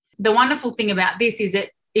the wonderful thing about this is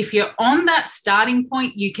that if you're on that starting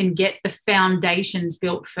point, you can get the foundations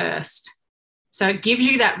built first. So it gives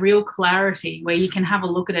you that real clarity where you can have a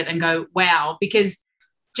look at it and go, wow, because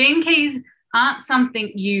gene keys aren't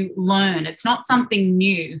something you learn. It's not something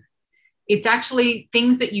new. It's actually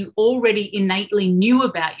things that you already innately knew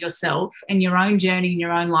about yourself and your own journey and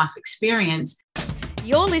your own life experience.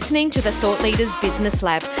 You're listening to the Thought Leaders Business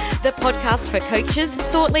Lab, the podcast for coaches,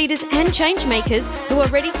 thought leaders and change makers who are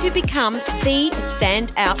ready to become the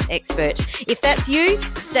standout expert. If that's you,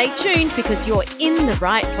 stay tuned because you're in the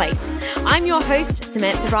right place. I'm your host,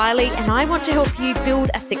 Samantha Riley, and I want to help you build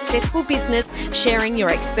a successful business sharing your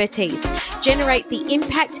expertise. Generate the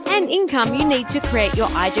impact and income you need to create your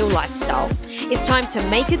ideal lifestyle. It's time to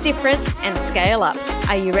make a difference and scale up.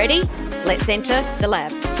 Are you ready? Let's enter the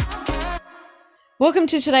lab. Welcome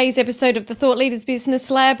to today's episode of the Thought Leaders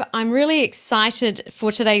Business Lab. I'm really excited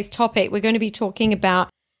for today's topic. We're going to be talking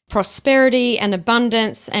about prosperity and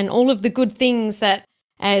abundance and all of the good things that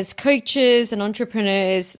as coaches and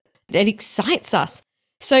entrepreneurs, that excites us.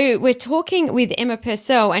 So we're talking with Emma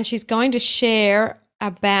Purcell and she's going to share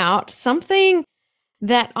about something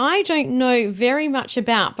that I don't know very much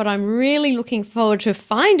about, but I'm really looking forward to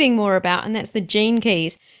finding more about, and that's the gene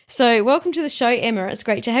keys. So welcome to the show, Emma. It's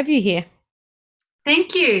great to have you here.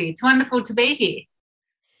 Thank you. It's wonderful to be here.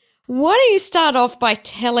 Why don't you start off by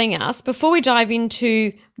telling us, before we dive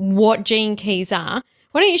into what gene keys are,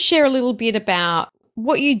 why don't you share a little bit about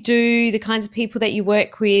what you do, the kinds of people that you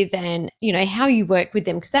work with, and how you work with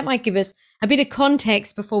them, because that might give us a bit of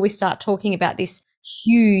context before we start talking about this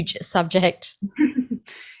huge subject.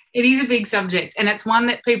 It is a big subject, and it's one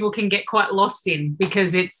that people can get quite lost in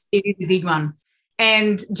because it is a big one.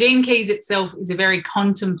 And Gene Keys itself is a very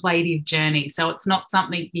contemplative journey. So it's not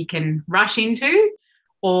something you can rush into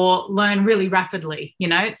or learn really rapidly.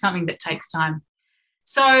 It's something that takes time.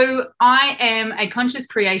 So I am a conscious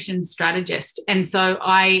creation strategist. And so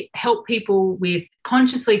I help people with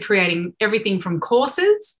consciously creating everything from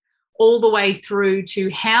courses all the way through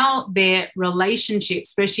to how their relationship,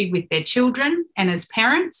 especially with their children and as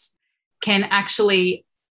parents, can actually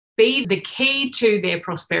be the key to their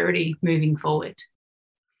prosperity moving forward.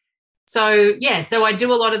 So I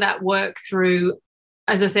do a lot of that work through,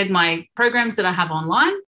 as I said, my programs that I have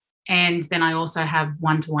online. And then I also have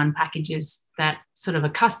one-to-one packages that sort of are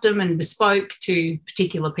custom and bespoke to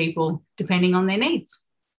particular people depending on their needs.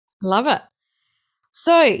 Love it.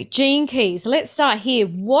 So gene keys, let's start here.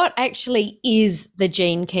 What actually is the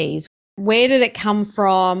gene keys? Where did it come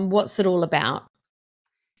from? What's it all about?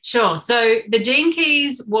 Sure. So the Gene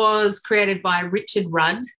Keys was created by Richard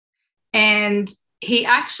Rudd, and he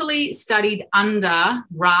actually studied under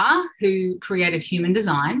Ra, who created human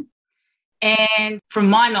design. And from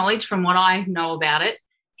my knowledge, from what I know about it,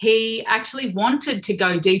 he actually wanted to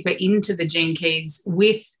go deeper into the Gene Keys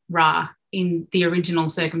with Ra in the original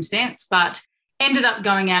circumstance, but ended up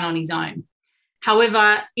going out on his own.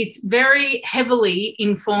 However, it's very heavily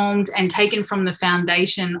informed and taken from the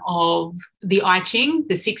foundation of the I Ching,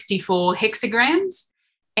 the 64 hexagrams.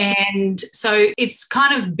 And so it's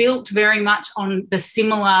kind of built very much on the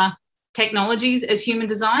similar technologies as human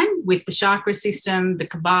design with the chakra system, the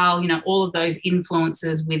Cabal, all of those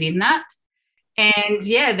influences within that. And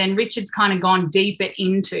then Richard's kind of gone deeper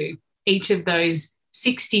into each of those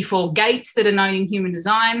 64 gates that are known in human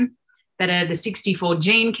design, that are the 64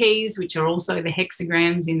 gene keys, which are also the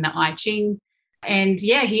hexagrams in the I Ching. And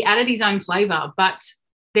he added his own flavor, but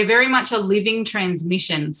they're very much a living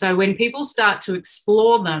transmission. So when people start to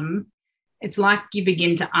explore them, it's like you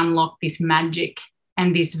begin to unlock this magic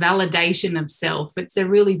and this validation of self. It's a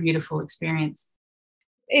really beautiful experience.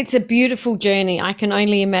 It's a beautiful journey. I can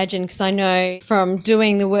only imagine, because I know from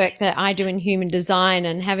doing the work that I do in human design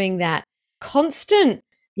and having that constant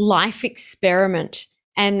life experiment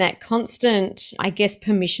and that constant,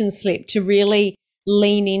 permission slip to really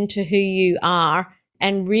lean into who you are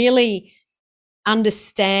and really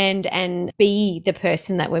understand and be the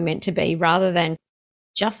person that we're meant to be rather than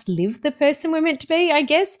just live the person we're meant to be, I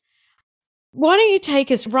guess. Why don't you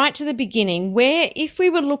take us right to the beginning? Where, if we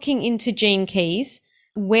were looking into Gene Keys,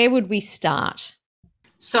 where would we start?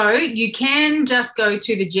 So you can just go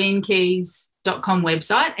to the genekeys.com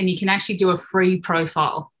website and you can actually do a free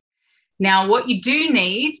profile. Now, what you do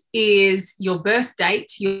need is your birth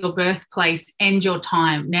date, your birthplace, and your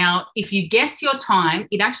time. Now, if you guess your time,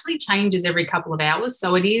 it actually changes every couple of hours.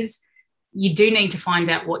 So you do need to find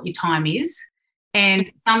out what your time is.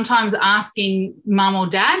 And sometimes asking mum or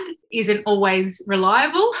dad isn't always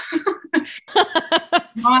reliable.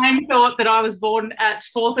 Mine thought that I was born at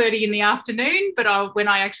 4:30 in the afternoon, but when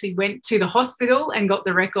I actually went to the hospital and got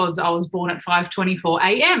the records, I was born at 5:24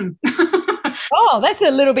 a.m. Oh, that's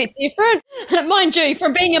a little bit different. Mind you,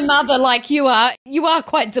 from being a mother like you are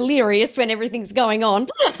quite delirious when everything's going on.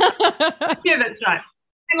 Yeah, that's right.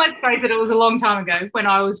 And let's face it was a long time ago when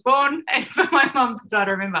I was born, and for my mum to try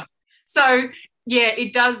to remember. So, yeah,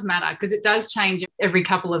 it does matter because it does change every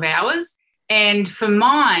couple of hours. And for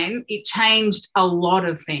mine, it changed a lot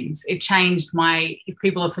of things. It changed if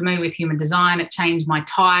people are familiar with human design, it changed my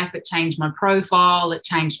type, it changed my profile, it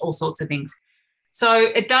changed all sorts of things. So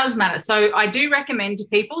it does matter. So I do recommend to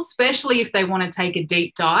people, especially if they want to take a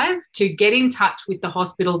deep dive, to get in touch with the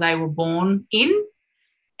hospital they were born in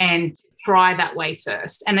and try that way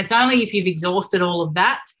first. And it's only if you've exhausted all of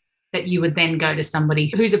that you would then go to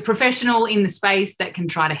somebody who's a professional in the space that can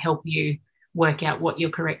try to help you work out what your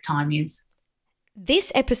correct time is.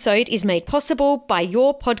 This episode is made possible by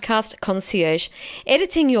Your Podcast Concierge.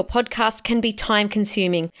 Editing your podcast can be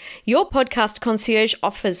time-consuming. Your Podcast Concierge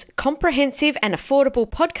offers comprehensive and affordable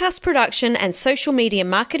podcast production and social media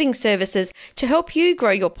marketing services to help you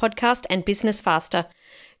grow your podcast and business faster.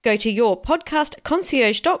 Go to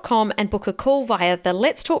yourpodcastconcierge.com and book a call via the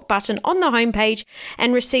Let's Talk button on the homepage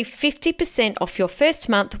and receive 50% off your first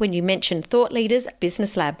month when you mention Thought Leaders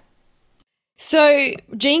Business Lab. So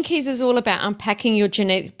Gene Keys is all about unpacking your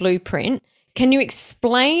genetic blueprint. Can you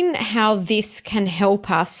explain how this can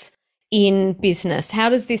help us in business? How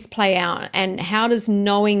does this play out? And how does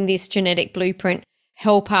knowing this genetic blueprint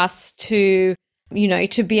help us to,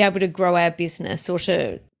 to be able to grow our business or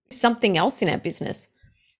to something else in our business?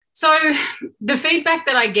 So the feedback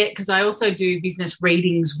that I get, because I also do business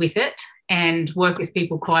readings with it and work with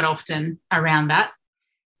people quite often around that.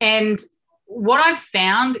 And what I've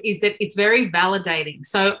found is that it's very validating.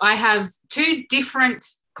 So I have two different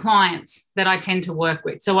clients that I tend to work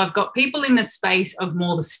with. So I've got people in the space of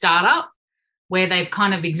more the startup, where they've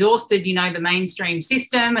kind of exhausted, the mainstream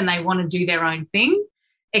system and they want to do their own thing,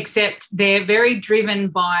 except they're very driven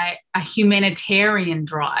by a humanitarian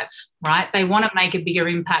drive, right? They want to make a bigger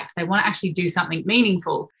impact. They want to actually do something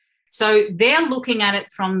meaningful. So they're looking at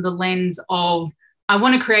it from the lens of, I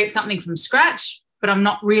want to create something from scratch, but I'm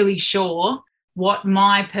not really sure what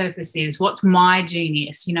my purpose is, what's my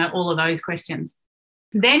genius, all of those questions.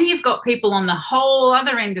 Then you've got people on the whole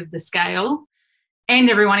other end of the scale and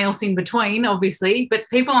everyone else in between, obviously, but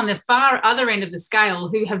people on the far other end of the scale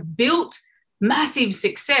who have built massive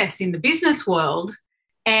success in the business world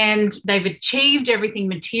and they've achieved everything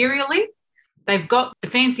materially. They've got the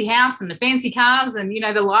fancy house and the fancy cars and,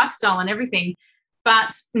 the lifestyle and everything.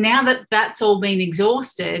 But now that that's all been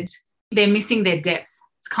exhausted, they're missing their depth.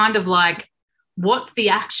 It's kind of like, what's the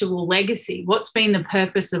actual legacy? What's been the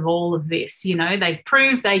purpose of all of this? They've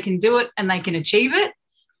proved they can do it and they can achieve it,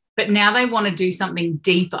 but now they want to do something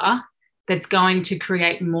deeper that's going to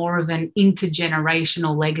create more of an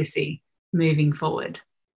intergenerational legacy moving forward.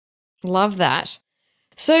 Love that.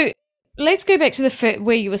 So let's go back to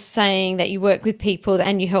where you were saying that you work with people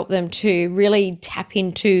and you help them to really tap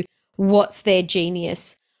into what's their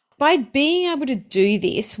genius. By being able to do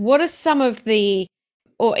this, what are some of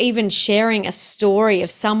or even sharing a story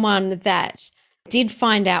of someone that did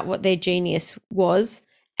find out what their genius was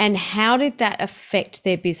and how did that affect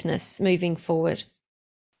their business moving forward?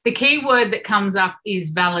 The key word that comes up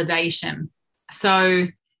is validation. So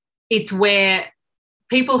it's where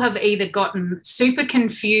people have either gotten super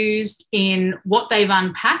confused in what they've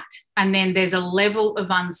unpacked and then there's a level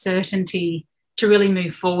of uncertainty to really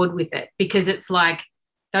move forward with it, because it's like,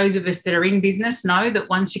 those of us that are in business know that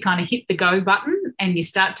once you kind of hit the go button and you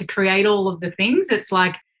start to create all of the things, it's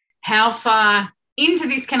like, how far into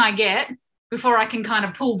this can I get before I can kind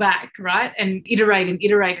of pull back, right? And iterate and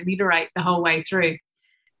iterate and iterate the whole way through.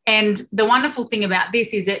 And the wonderful thing about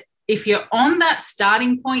this is that if you're on that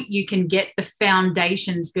starting point, you can get the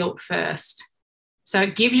foundations built first. So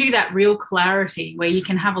it gives you that real clarity where you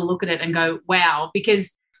can have a look at it and go, wow,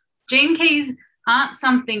 because Gene Keys aren't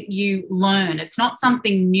something you learn. It's not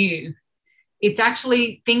something new. It's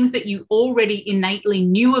actually things that you already innately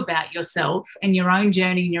knew about yourself and your own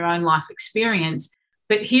journey and your own life experience.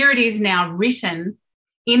 But here it is now written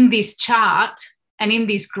in this chart and in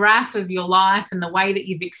this graph of your life and the way that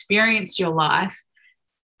you've experienced your life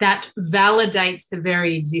that validates the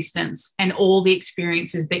very existence and all the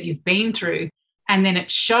experiences that you've been through. And then it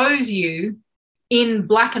shows you in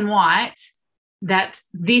black and white that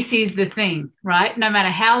this is the thing, right? No matter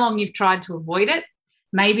how long you've tried to avoid it,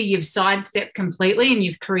 maybe you've sidestepped completely and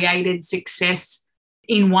you've created success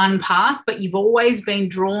in one path, but you've always been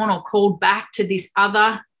drawn or called back to this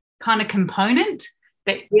other kind of component.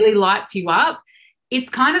 that really lights you up, it's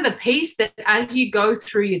kind of the piece that as you go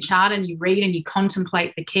through your chart and you read and you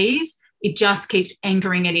contemplate the keys, it just keeps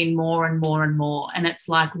anchoring it in more and more and more. And it's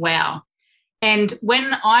like, wow. And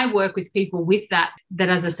when I work with people with that,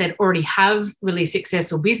 as I said, already have really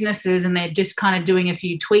successful businesses and they're just kind of doing a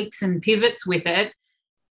few tweaks and pivots with it,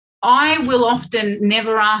 I will often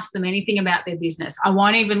never ask them anything about their business. I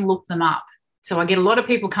won't even look them up. So I get a lot of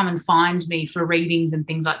people come and find me for readings and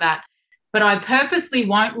things like that. But I purposely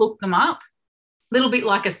won't look them up. A little bit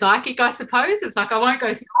like a psychic, I suppose. It's like I won't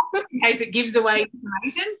go stalk them in case it gives away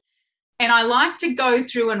information. And I like to go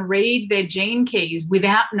through and read their gene keys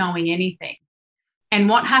without knowing anything. And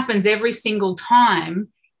what happens every single time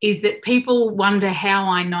is that people wonder how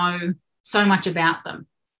I know so much about them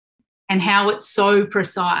and how it's so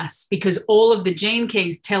precise, because all of the gene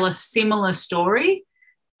keys tell a similar story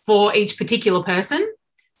for each particular person,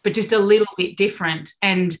 but just a little bit different.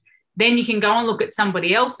 And then you can go and look at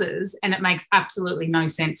somebody else's and it makes absolutely no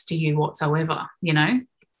sense to you whatsoever, you know.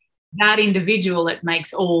 That individual, it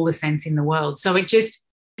makes all the sense in the world. So it just,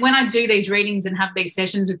 when I do these readings and have these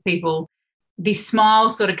sessions with people, this smile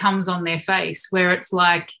sort of comes on their face where it's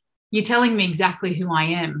like, you're telling me exactly who I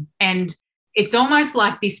am. And it's almost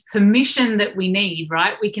like this permission that we need,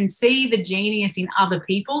 right? We can see the genius in other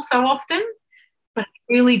people so often, but it's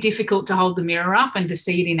really difficult to hold the mirror up and to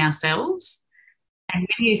see it in ourselves. And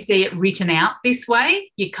when you see it written out this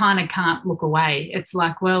way, you kind of can't look away. It's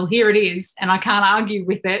like, well, here it is, and I can't argue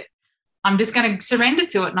with it. I'm just going to surrender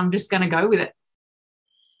to it and I'm just going to go with it.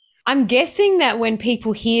 I'm guessing that when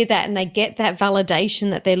people hear that and they get that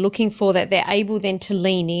validation that they're looking for, that they're able then to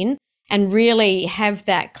lean in and really have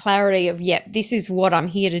that clarity of, yep, this is what I'm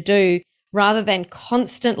here to do, rather than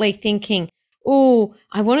constantly thinking, oh,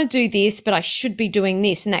 I want to do this, but I should be doing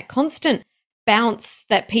this. And that constant bounce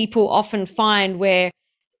that people often find where,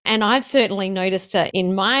 and I've certainly noticed it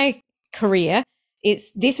in my career,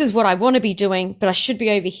 it's this is what I want to be doing, but I should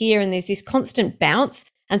be over here. And there's this constant bounce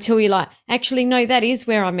until you're like, actually, no, that is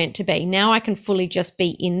where I'm meant to be. Now I can fully just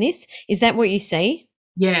be in this. Is that what you see?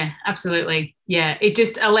 Yeah, absolutely. Yeah. It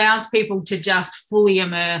just allows people to just fully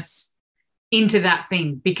immerse into that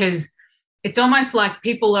thing, because it's almost like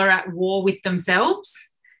people are at war with themselves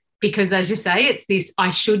because, as you say, it's this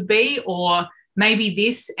I should be, or maybe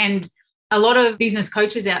this. And a lot of business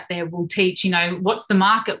coaches out there will teach, you know, what's the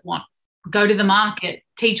market want? Go to the market,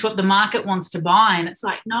 teach what the market wants to buy. And it's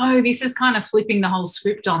like, no, this is kind of flipping the whole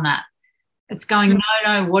script on that. It's going,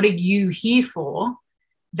 no, what are you here for?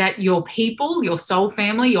 That your people, your soul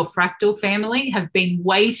family, your fractal family have been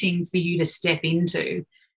waiting for you to step into.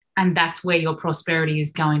 And that's where your prosperity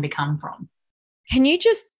is going to come from. Can you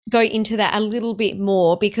just go into that a little bit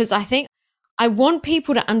more? Because I think I want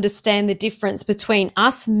people to understand the difference between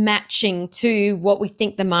us matching to what we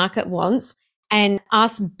think the market wants and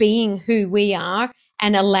us being who we are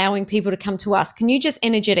and allowing people to come to us. Can you just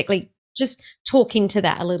energetically just talk into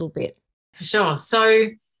that a little bit? For sure. So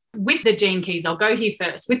with the gene keys, I'll go here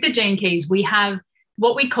first. With the gene keys, we have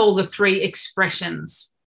what we call the 3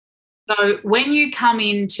 expressions. So when you come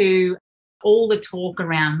into all the talk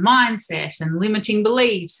around mindset and limiting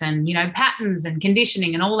beliefs and, you know, patterns and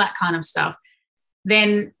conditioning and all that kind of stuff,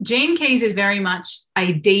 then gene keys is very much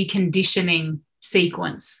a deconditioning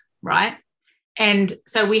sequence, right? And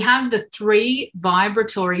so we have the 3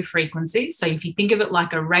 vibratory frequencies. So if you think of it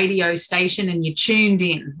like a radio station and you're tuned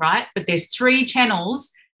in, right? But there's 3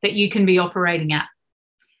 channels that you can be operating at.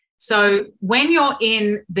 So when you're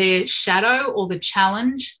in the shadow or the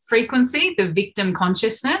challenge frequency, the victim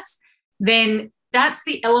consciousness, then that's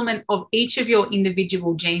the element of each of your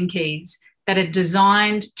individual gene keys that are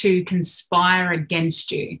designed to conspire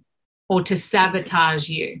against you or to sabotage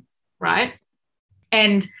you, right?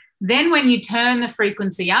 And then when you turn the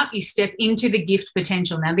frequency up, you step into the gift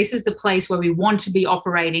potential. Now, this is the place where we want to be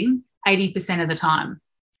operating 80% of the time.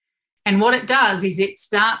 And what it does is it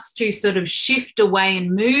starts to sort of shift away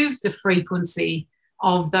and move the frequency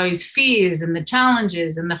of those fears and the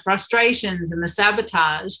challenges and the frustrations and the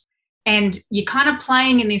sabotage. And you're kind of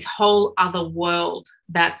playing in this whole other world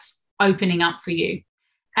that's opening up for you.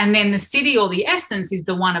 And then the city or the essence is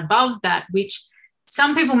the one above that, which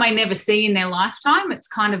some people may never see in their lifetime. It's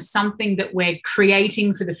kind of something that we're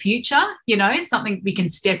creating for the future, you know, something we can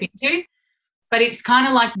step into. But it's kind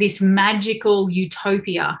of like this magical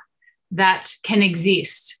utopia that can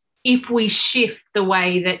exist if we shift the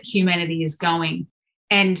way that humanity is going.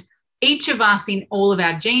 And each of us in all of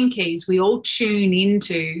our gene keys, we all tune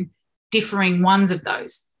into differing ones of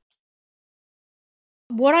those.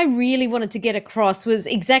 What I really wanted to get across was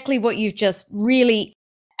exactly what you've just really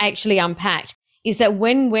actually unpacked, is that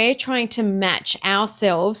when we're trying to match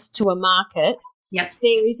ourselves to a market, Yep.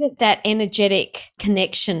 There isn't that energetic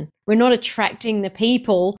connection. We're not attracting the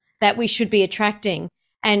people that we should be attracting.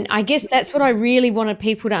 And I guess that's what I really wanted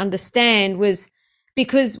people to understand, was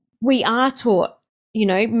because we are taught,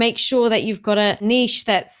 make sure that you've got a niche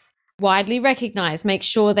that's widely recognized, make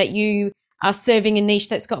sure that you are serving a niche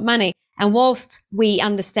that's got money. And whilst we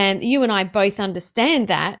understand, you and I both understand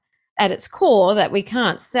that at its core, that we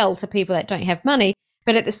can't sell to people that don't have money,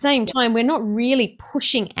 but at the same time, we're not really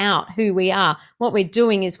pushing out who we are. What we're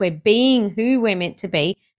doing is we're being who we're meant to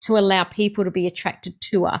be to allow people to be attracted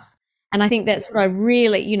to us. And I think that's what I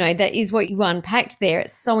really, that is what you unpacked there.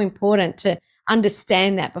 It's so important to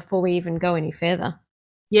understand that before we even go any further.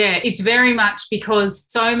 Yeah, it's very much because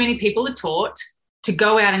so many people are taught to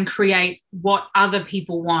go out and create what other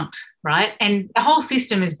people want, right? And the whole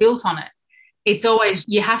system is built on it. It's always,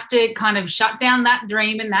 you have to kind of shut down that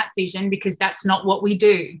dream and that vision, because that's not what we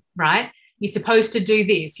do, right? You're supposed to do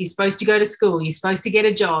this. You're supposed to go to school. You're supposed to get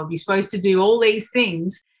a job. You're supposed to do all these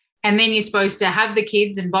things. And then you're supposed to have the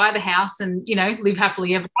kids and buy the house and, live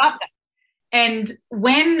happily ever after. And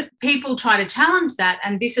when people try to challenge that,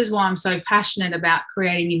 and this is why I'm so passionate about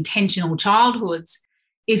creating intentional childhoods,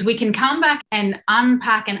 is we can come back and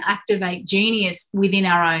unpack and activate genius within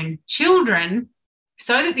our own children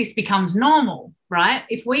so that this becomes normal, right?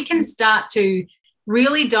 If we can start to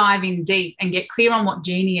really dive in deep and get clear on what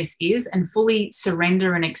genius is and fully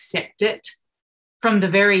surrender and accept it from the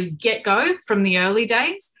very get-go, from the early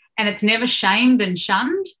days, and it's never shamed and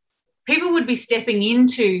shunned, people would be stepping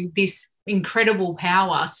into this incredible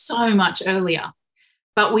power so much earlier.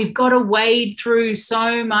 But we've got to wade through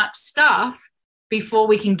so much stuff before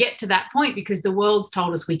we can get to that point, because the world's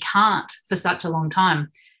told us we can't for such a long time.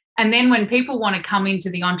 And then when people want to come into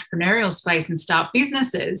the entrepreneurial space and start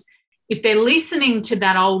businesses, if they're listening to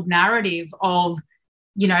that old narrative of,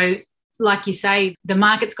 like you say, the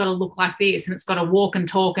market's got to look like this and it's got to walk and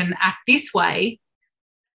talk and act this way.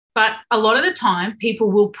 But a lot of the time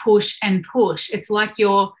people will push and push. It's like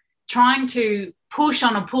you're trying to push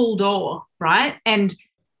on a pull door, right? And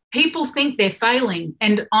people think they're failing.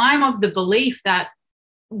 And I'm of the belief that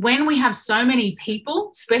when we have so many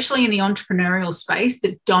people, especially in the entrepreneurial space,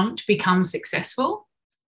 that don't become successful,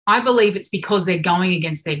 I believe it's because they're going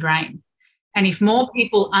against their grain. And if more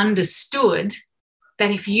people understood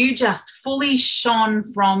that if you just fully shone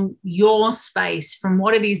from your space, from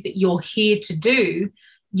what it is that you're here to do,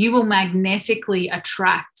 you will magnetically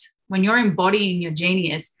attract, when you're embodying your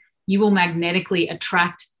genius, you will magnetically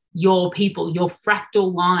attract your people, your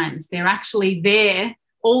fractal lines. They're actually there,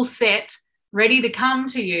 all set, ready to come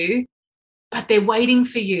to you, but they're waiting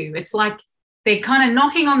for you. It's like they're kind of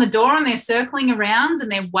knocking on the door and they're circling around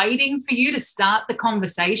and they're waiting for you to start the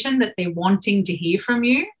conversation that they're wanting to hear from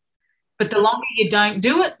you. But the longer you don't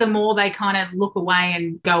do it, the more they kind of look away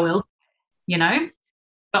and go elsewhere,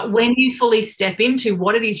 But when you fully step into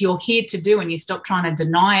what it is you're here to do and you stop trying to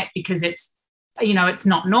deny it because it's, it's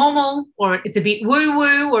not normal, or it's a bit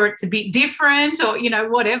woo-woo, or it's a bit different, or,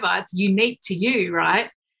 whatever, it's unique to you, right?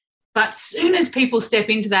 But soon as people step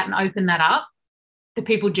into that and open that up, the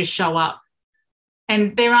people just show up.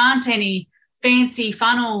 And there aren't any fancy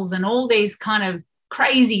funnels and all these kind of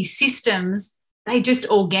crazy systems. They just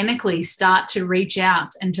organically start to reach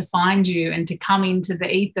out and to find you and to come into the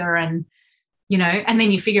ether and, and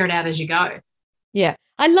then you figure it out as you go. Yeah.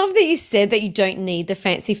 I love that you said that you don't need the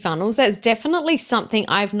fancy funnels. That's definitely something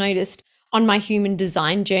I've noticed on my human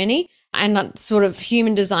design journey, and sort of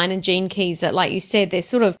human design and Gene Keys that, like you said, they're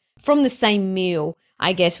sort of from the same meal,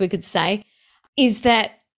 I guess we could say, is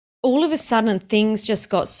that all of a sudden things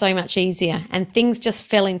just got so much easier and things just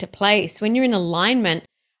fell into place. When you're in alignment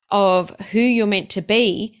of who you're meant to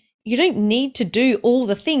be, you don't need to do all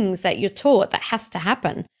the things that you're taught that has to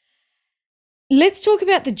happen. Let's talk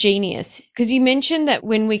about the genius, because you mentioned that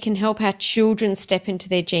when we can help our children step into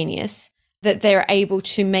their genius, that they're able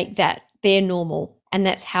to make that their normal, and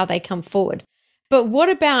that's how they come forward. But what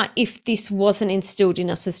about if this wasn't instilled in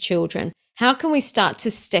us as children? How can we start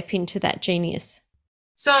to step into that genius?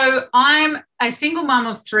 So I'm a single mum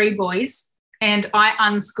of 3 boys and I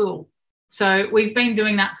unschool. So we've been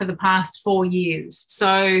doing that for the past 4 years.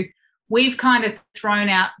 So we've kind of thrown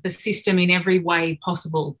out the system in every way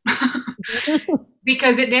possible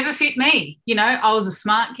because it never fit me. I was a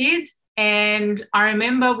smart kid, and I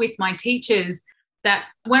remember with my teachers that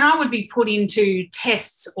when I would be put into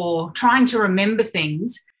tests or trying to remember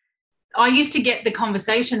things, I used to get the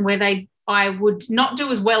conversation where I would not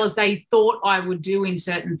do as well as they thought I would do in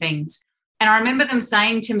certain things. And I remember them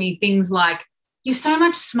saying to me things like, "You're so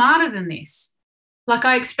much smarter than this. Like,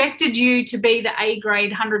 I expected you to be the A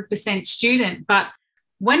grade 100% student, but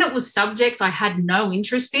when it was subjects I had no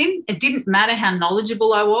interest in, it didn't matter how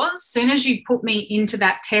knowledgeable I was. As soon as you put me into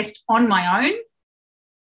that test on my own,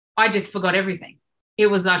 I just forgot everything. It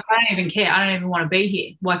was like, I don't even care. I don't even want to be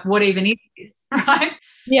here. Like, what even is this, right?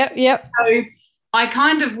 Yep. So I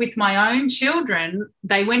kind of, with my own children,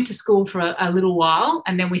 they went to school for a little while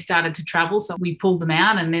and then we started to travel. So we pulled them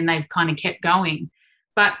out and then they've kind of kept going.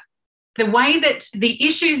 But the way that the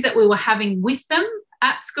issues that we were having with them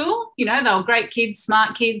at school, you know, they were great kids,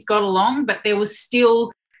 smart kids, got along, but there was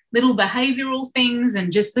still little behavioural things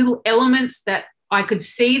and just little elements that I could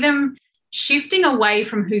see them shifting away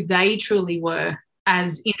from who they truly were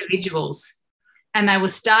as individuals. And they were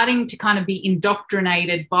starting to kind of be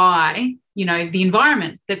indoctrinated by, you know, the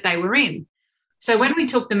environment that they were in. So when we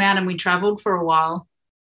took them out and we travelled for a while,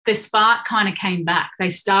 the spark kind of came back. They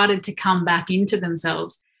started to come back into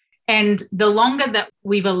themselves. And the longer that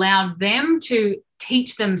we've allowed them to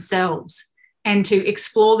teach themselves and to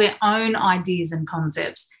explore their own ideas and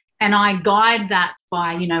concepts, and I guide that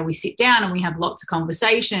by, you know, we sit down and we have lots of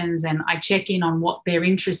conversations and I check in on what their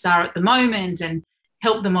interests are at the moment and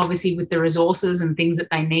help them obviously with the resources and things that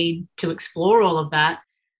they need to explore all of that.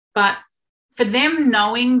 But for them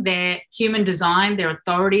knowing their human design, their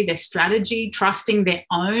authority, their strategy, trusting their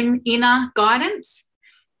own inner guidance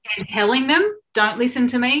and telling them, don't listen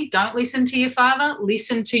to me, don't listen to your father,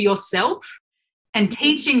 listen to yourself, and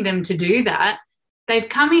teaching them to do that, they've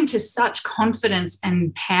come into such confidence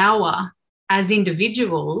and power as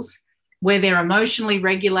individuals where they're emotionally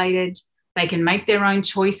regulated, they can make their own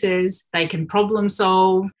choices, they can problem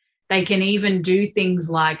solve, they can even do things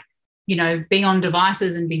like, you know, be on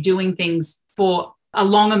devices and be doing things for a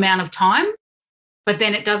long amount of time, but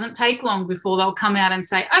then it doesn't take long before they'll come out and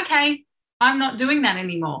say, okay, I'm not doing that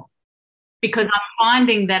anymore because I'm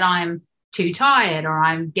finding that I'm too tired or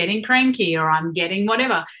I'm getting cranky or I'm getting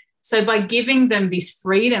whatever. So by giving them this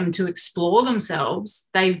freedom to explore themselves,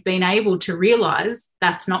 they've been able to realise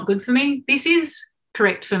that's not good for me. This is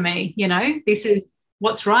correct for me, you know, this is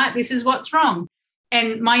what's right, this is what's wrong.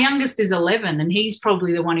 And my youngest is 11 and he's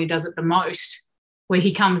probably the one who does it the most, where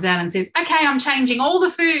he comes out and says, okay, I'm changing all the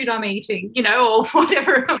food I'm eating, you know, or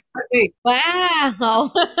whatever it might be.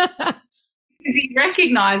 Wow. Because he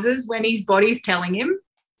recognises when his body's telling him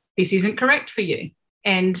this isn't correct for you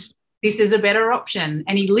and this is a better option.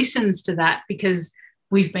 And he listens to that because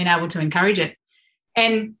we've been able to encourage it.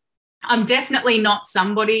 And I'm definitely not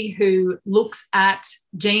somebody who looks at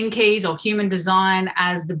gene keys or human design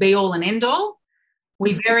as the be-all and end-all.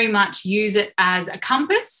 We very much use it as a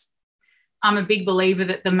compass. I'm a big believer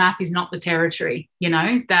that the map is not the territory, you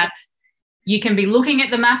know, that you can be looking at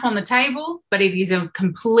the map on the table, but it is a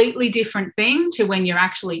completely different thing to when you're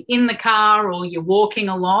actually in the car or you're walking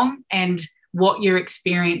along and what you're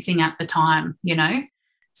experiencing at the time, you know.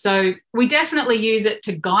 So we definitely use it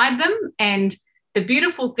to guide them. And the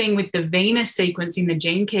beautiful thing with the Venus sequence in the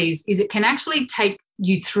gene keys is it can actually take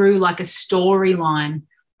you through like a storyline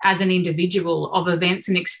as an individual of events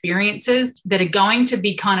and experiences that are going to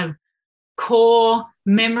be kind of core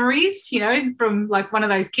memories, you know, from like one of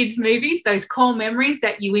those kids' movies, those core memories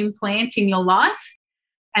that you implant in your life.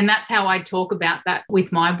 And that's how I talk about that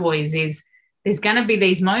with my boys is there's going to be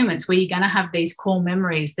these moments where you're going to have these core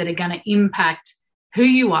memories that are going to impact who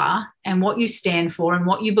you are and what you stand for and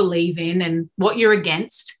what you believe in and what you're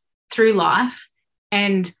against through life.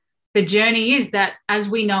 And the journey is that, as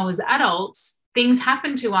we know as adults, things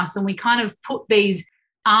happen to us and we kind of put these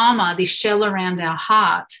armor, this shell around our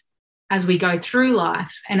heart as we go through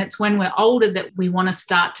life. And it's when we're older that we want to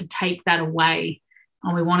start to take that away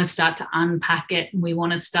and we want to start to unpack it and we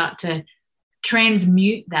want to start to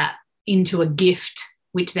transmute that into a gift,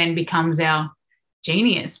 which then becomes our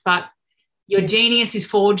genius. But your genius is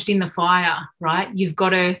forged in the fire, right? You've got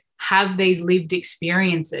to have these lived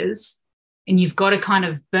experiences and you've got to kind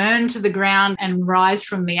of burn to the ground and rise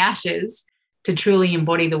from the ashes to truly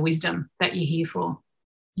embody the wisdom that you're here for.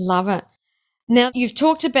 Love it. Now, you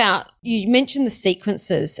mentioned the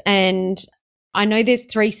sequences, and I know there's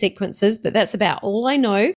 3 sequences, but that's about all I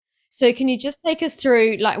know. So can you just take us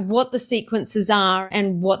through like what the sequences are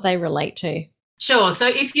and what they relate to? Sure. So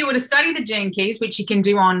if you were to study the gene keys, which you can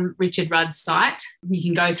do on Richard Rudd's site, you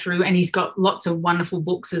can go through, and he's got lots of wonderful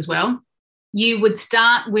books as well. You would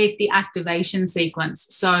start with the activation sequence.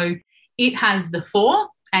 So it has the 4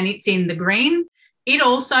 and it's in the green. It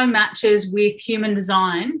also matches with human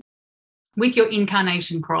design with your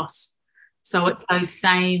incarnation cross. So it's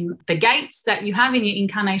the gates that you have in your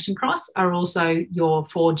incarnation cross are also your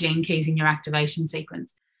 4 gene keys in your activation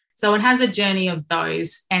sequence. So it has a journey of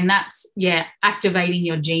those, and that's, activating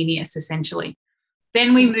your genius essentially.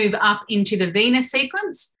 Then we move up into the Venus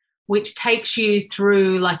sequence, which takes you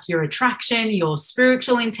through like your attraction, your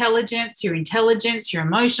spiritual intelligence, your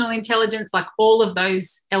emotional intelligence, like all of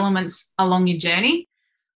those elements along your journey.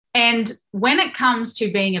 And when it comes to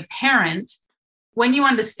being a parent, when you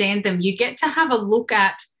understand them, you get to have a look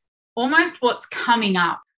at almost what's coming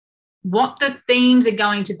up, what the themes are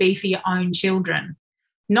going to be for your own children.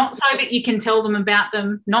 Not so that you can tell them about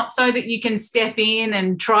them, not so that you can step in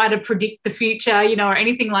and try to predict the future, or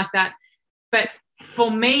anything like that. But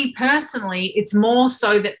for me personally, it's more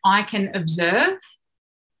so that I can observe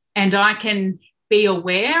and I can be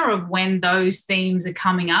aware of when those themes are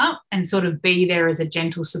coming up and sort of be there as a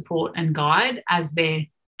gentle support and guide as they're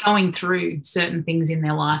going through certain things in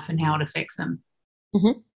their life and how it affects them.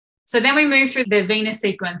 Mm-hmm. So then we move through the Venus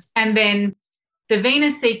sequence, and then the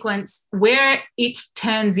Venus sequence, where it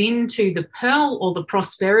turns into the Pearl or the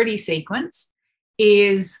prosperity sequence,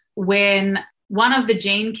 is when one of the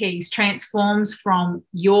gene keys transforms from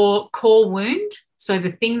your core wound, so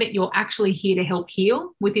the thing that you're actually here to help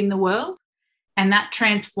heal within the world, and that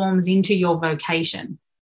transforms into your vocation.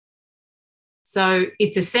 So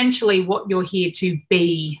it's essentially what you're here to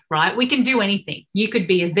be, right? We can do anything. You could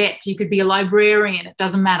be a vet, you could be a librarian, it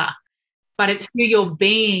doesn't matter. But it's who you're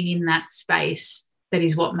being in that space that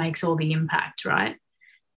is what makes all the impact, right?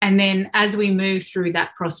 And then as we move through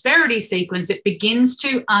that prosperity sequence, it begins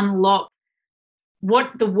to unlock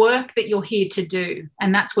what the work that you're here to do.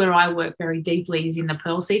 And that's where I work very deeply, is in the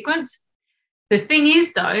Pearl sequence. The thing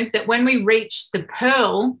is, though, that when we reach the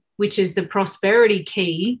Pearl, which is the prosperity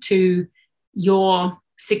key to your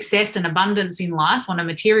success and abundance in life on a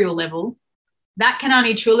material level, that can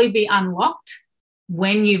only truly be unlocked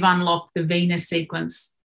when you've unlocked the Venus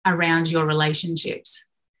sequence around your relationships.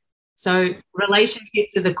 So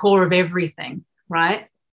relationships are the core of everything, right?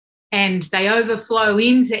 And they overflow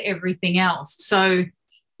into everything else. So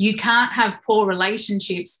you can't have poor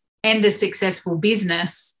relationships and a successful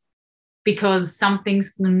business because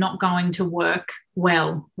something's not going to work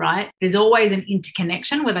well, right? There's always an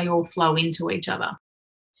interconnection where they all flow into each other.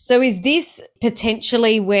 So is this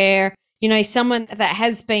potentially where, someone that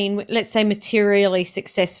has been, let's say, materially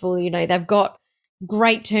successful, they've got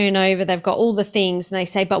great turnover, they've got all the things, and they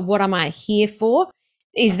say, but what am I here for?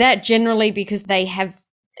 Is that generally because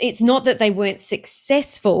it's not that they weren't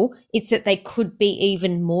successful, it's that they could be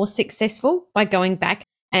even more successful by going back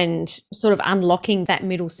and sort of unlocking that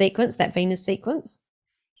middle sequence, that Venus sequence?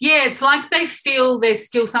 Yeah, it's like they feel there's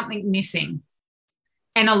still something missing.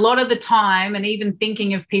 And a lot of the time, and even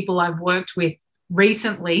thinking of people I've worked with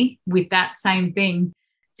recently with that same thing,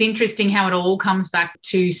 it's interesting how it all comes back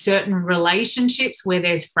to certain relationships where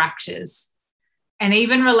there's fractures, and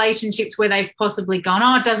even relationships where they've possibly gone,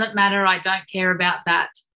 oh, it doesn't matter, I don't care about that.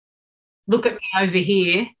 Look at me over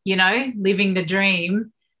here, living the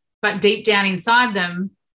dream. But deep down inside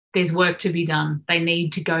them, there's work to be done. They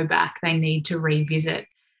need to go back. They need to revisit.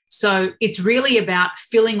 So it's really about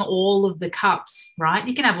filling all of the cups, right?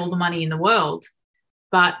 You can have all the money in the world,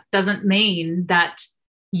 but doesn't mean that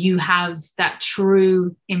you have that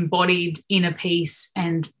true embodied inner peace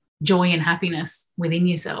and joy and happiness within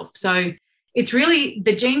yourself. So it's really,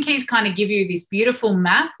 the gene keys kind of give you this beautiful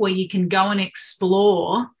map where you can go and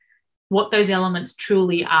explore what those elements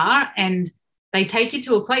truly are, and they take you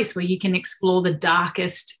to a place where you can explore the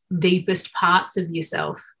darkest, deepest parts of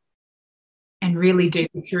yourself and really do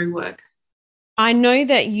the true work. I know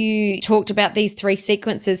that you talked about these 3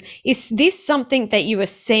 sequences. Is this something that you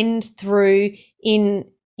ascend through in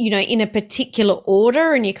a particular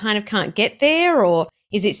order and you kind of can't get there, or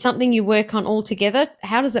is it something you work on all together?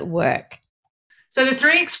 How does it work? So the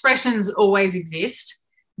 3 expressions always exist.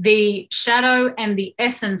 The shadow and the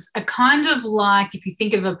essence are kind of like, if you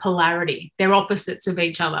think of a polarity, they're opposites of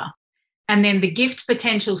each other. And then the gift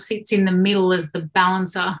potential sits in the middle as the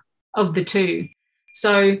balancer of the two.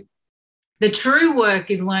 So the true work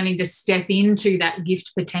is learning to step into that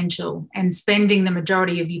gift potential and spending the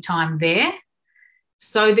majority of your time there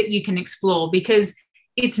so that you can explore, because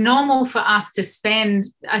it's normal for us to spend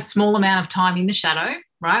a small amount of time in the shadow,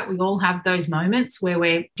 right? We all have those moments where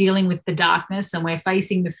we're dealing with the darkness and we're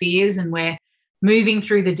facing the fears and we're moving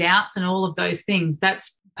through the doubts and all of those things.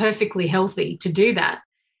 That's perfectly healthy to do that.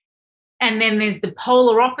 And then there's the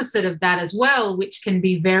polar opposite of that as well, which can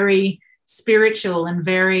be very spiritual and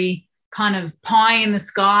very kind of pie in the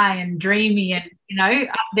sky and dreamy and,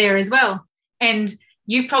 up there as well. And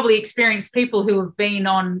you've probably experienced people who have been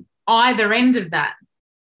on either end of that,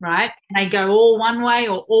 right? And they go all one way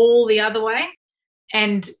or all the other way.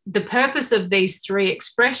 And the purpose of these 3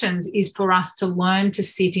 expressions is for us to learn to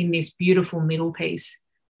sit in this beautiful middle piece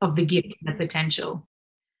of the gift and the potential,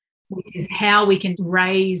 which is how we can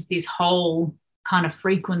raise this whole kind of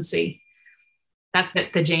frequency. That's what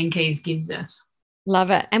the Gene Keys gives us.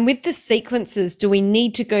 Love it. And with the sequences, do we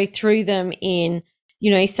need to go through them in,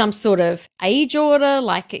 some sort of age order?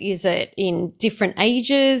 Like, is it in different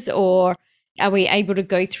ages, or are we able to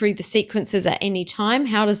go through the sequences at any time?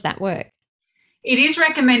 How does that work? It is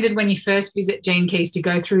recommended when you first visit Gene Keys to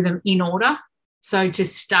go through them in order. So to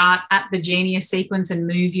start at the Genius sequence and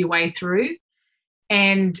move your way through.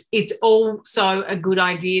 And it's also a good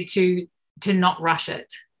idea to not rush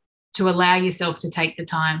it, to allow yourself to take the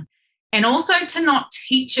time. And also to not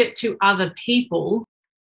teach it to other people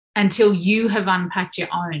until you have unpacked your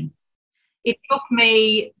own. It took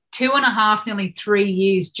me 2.5, nearly 3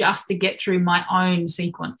 years just to get through my own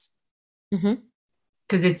sequence.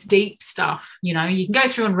 Because it's deep stuff. You can go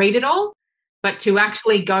through and read it all, but to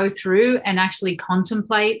actually go through and actually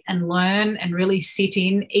contemplate and learn and really sit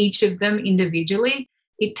in each of them individually,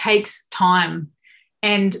 it takes time.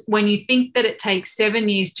 And when you think that it takes 7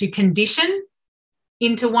 years to condition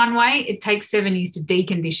into one way, it takes 7 years to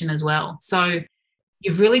decondition as well. So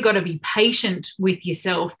you've really got to be patient with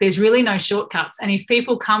yourself. There's really no shortcuts. And if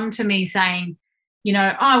people come to me saying,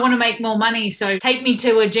 I want to make more money, so take me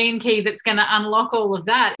to a Gene Key that's going to unlock all of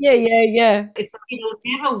that. Yeah. It'll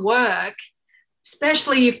never work,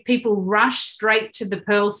 especially if people rush straight to the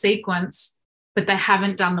Pearl sequence, but they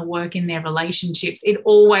haven't done the work in their relationships. It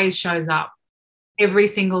always shows up. Every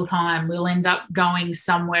single time we'll end up going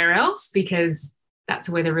somewhere else because that's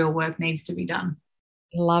where the real work needs to be done.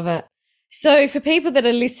 Love it. So for people that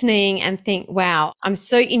are listening and think, wow, I'm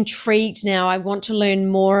so intrigued now, I want to learn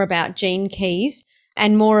more about Gene Keys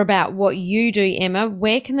and more about what you do, Emma,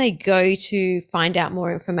 where can they go to find out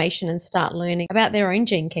more information and start learning about their own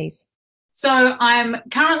Gene Keys? So I'm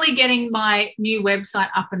currently getting my new website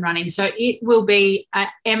up and running. So it will be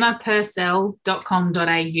at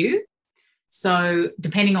emmapurcell.com.au. So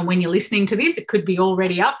depending on when you're listening to this, it could be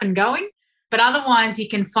already up and going. But otherwise, you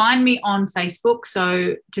can find me on Facebook.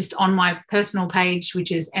 So just on my personal page,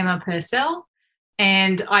 which is Emma Purcell.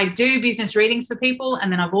 And I do business readings for people.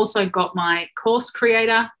 And then I've also got my course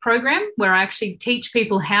creator program where I actually teach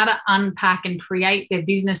people how to unpack and create their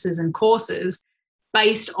businesses and courses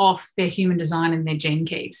based off their human design and their Gene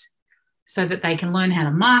Keys, so that they can learn how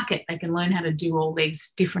to market, they can learn how to do all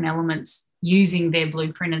these different elements using their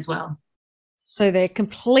blueprint as well. So they're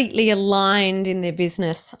completely aligned in their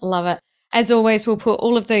business. Love it. As always, we'll put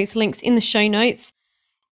all of those links in the show notes.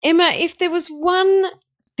 Emma, if there was one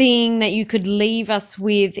thing that you could leave us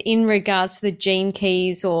with in regards to the Gene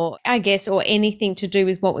Keys, or anything to do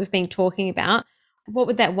with what we've been talking about, what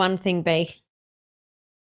would that one thing be?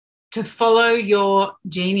 To follow your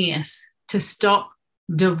genius, to stop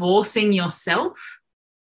divorcing yourself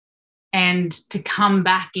and to come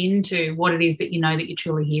back into what it is that you know that you're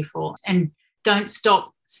truly here for. And don't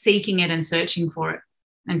stop seeking it and searching for it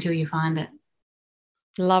until you find it.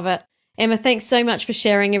 Love it. Emma, thanks so much for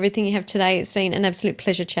sharing everything you have today. It's been an absolute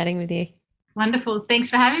pleasure chatting with you. Wonderful. Thanks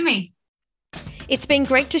for having me. It's been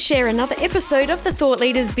great to share another episode of the Thought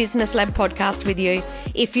Leaders Business Lab podcast with you.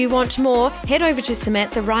 If you want more, head over to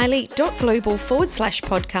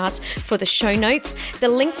SamanthaRiley.global/podcast for the show notes, the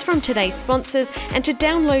links from today's sponsors, and to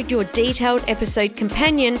download your detailed episode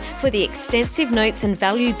companion for the extensive notes and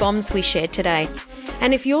value bombs we shared today.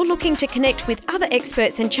 And if you're looking to connect with other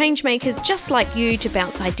experts and change makers just like you to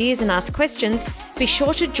bounce ideas and ask questions, be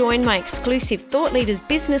sure to join my exclusive Thought Leaders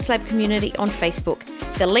Business Lab community on Facebook.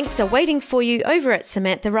 The links are waiting for you over at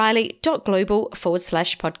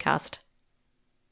SamanthaRiley.global/podcast.